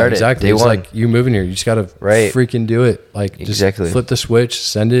 Yeah, Start exactly. It. It's like you moving here. You just got to freaking do it. Like just flip the switch,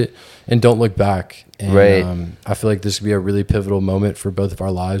 send it, and don't look back. And, I feel like this could be a really pivotal moment for both of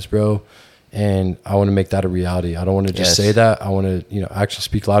our lives, bro. And I want to make that a reality. I don't want to just say that. I want to, you know, actions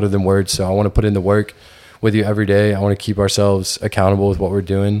speak louder than words. So I want to put in the work with you every day. I want to keep ourselves accountable with what we're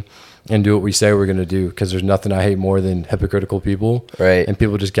doing and do what we say we're going to do, because there's nothing I hate more than hypocritical people. Right. And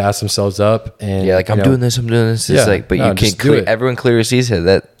people just gas themselves up. And yeah, like I'm doing this. It's like, but you can't everyone clearly sees it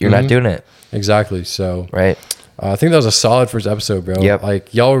that you're not doing it. Exactly. So, right. I think that was a solid first episode, bro. Yep.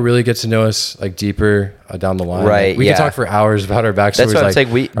 Like y'all will really get to know us like deeper down the line. Right. Like, we can talk for hours about our backstories. That's what I'm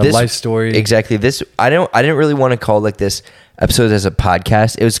saying. Our life story. Exactly. This I didn't really want to call like this episode as a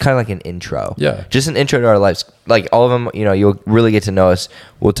podcast. It was kind of like an intro. Yeah. Just an intro to our lives. Like all of them, you know, you'll really get to know us.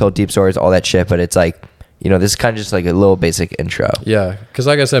 We'll tell deep stories, all that shit. But it's like, you know, this is kind of just like a little basic intro. Yeah. Because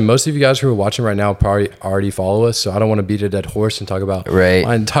like I said, most of you guys who are watching right now probably already follow us. So I don't want to beat a dead horse and talk about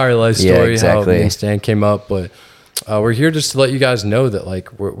my entire life story, how me and Stan came up. But we're here just to let you guys know that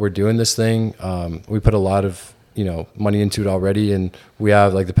like we're doing this thing. We put a lot of, you know, money into it already, and we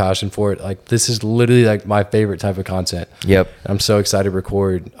have like the passion for it. Like this is literally like my favorite type of content. Yep. I'm so excited to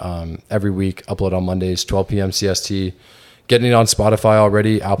record every week, upload on Mondays, 12 p.m. CST, getting it on Spotify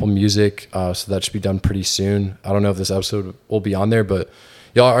already, Apple Music. So that should be done pretty soon. I don't know if this episode will be on there, but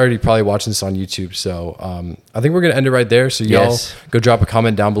y'all are already probably watching this on YouTube. So I think we're going to end it right there. So y'all go drop a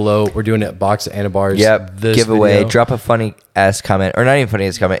comment down below. We're doing it box of Anabars. Yep. Giveaway. Video. Drop a funny ass comment, or not even funny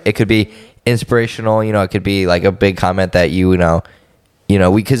ass comment. It could be inspirational, you know, it could be like a big comment that you know,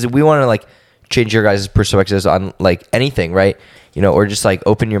 because we want to like change your guys' perspectives on like anything, right? You know, or just like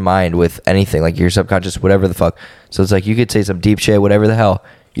open your mind with anything, like your subconscious, whatever the fuck. So it's like you could say some deep shit, whatever the hell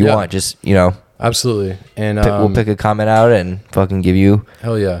you want, just, you know. Absolutely. And we'll pick a comment out and fucking give you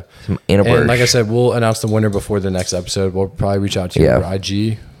some Anabars. And like I said, we'll announce the winner before the next episode. We'll probably reach out to you over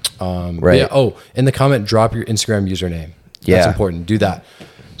IG. Right. Yeah. In the comment, drop your Instagram username. That's important. Do that.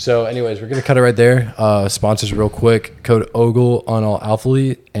 So anyways, we're going to cut it right there. Sponsors real quick. Code Ogle on all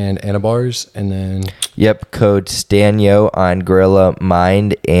Alphalete and Anabars. And then... Yep. Code Stanyo on Gorilla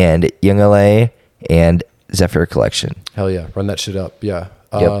Mind and Young LA and Zephyr Collection. Hell yeah. Run that shit up. Yeah.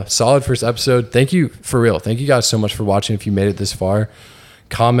 Solid first episode. Thank you for real. Thank you guys so much for watching. If you made it this far,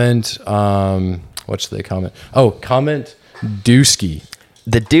 comment. What should they comment? Oh, comment Dooski.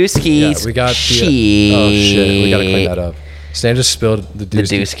 The Dooskies. Yeah, we got the... oh shit. We got to clean that up. Stan just spilled the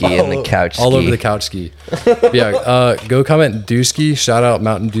Dooski in the couch ski. All over the couch ski. Go comment Dooski. Shout out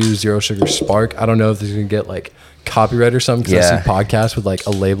Mountain Dew Zero Sugar Spark. I don't know if this is going to get like copyright or something, because I see podcasts with like a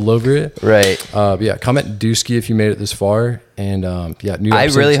label over it. Right. Comment Dooski if you made it this far. And new I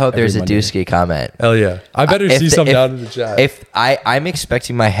really hope there's a Dooski comment. Hell yeah. I better see some down in the chat. If I'm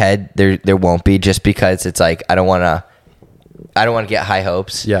expecting my head, there won't be, just because it's like I don't want to get high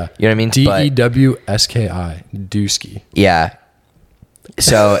hopes. Yeah. You know what I mean? DEWSKI. Dooski. Yeah.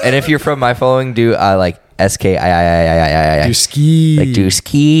 So, and if you're from my following, do like SKI. Do ski. Like do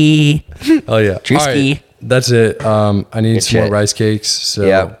ski. Oh yeah. Drewski. Right, that's it. I need Good some more shit. rice cakes. So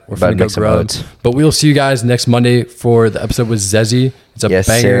Yeah, we're about to finna go make some grub. oats. But we'll see you guys next Monday for the episode with Zezzy. It's a Yes,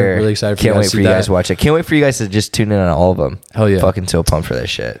 banger. sir. Really excited for Can't you guys wait to for see you that. guys to watch it. Can't wait for you guys to just tune in on all of them. Hell yeah. Fucking so pumped for this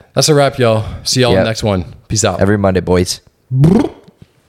shit. That's a wrap, y'all. See y'all in Yep. the next one. Peace out. Every Monday, boys.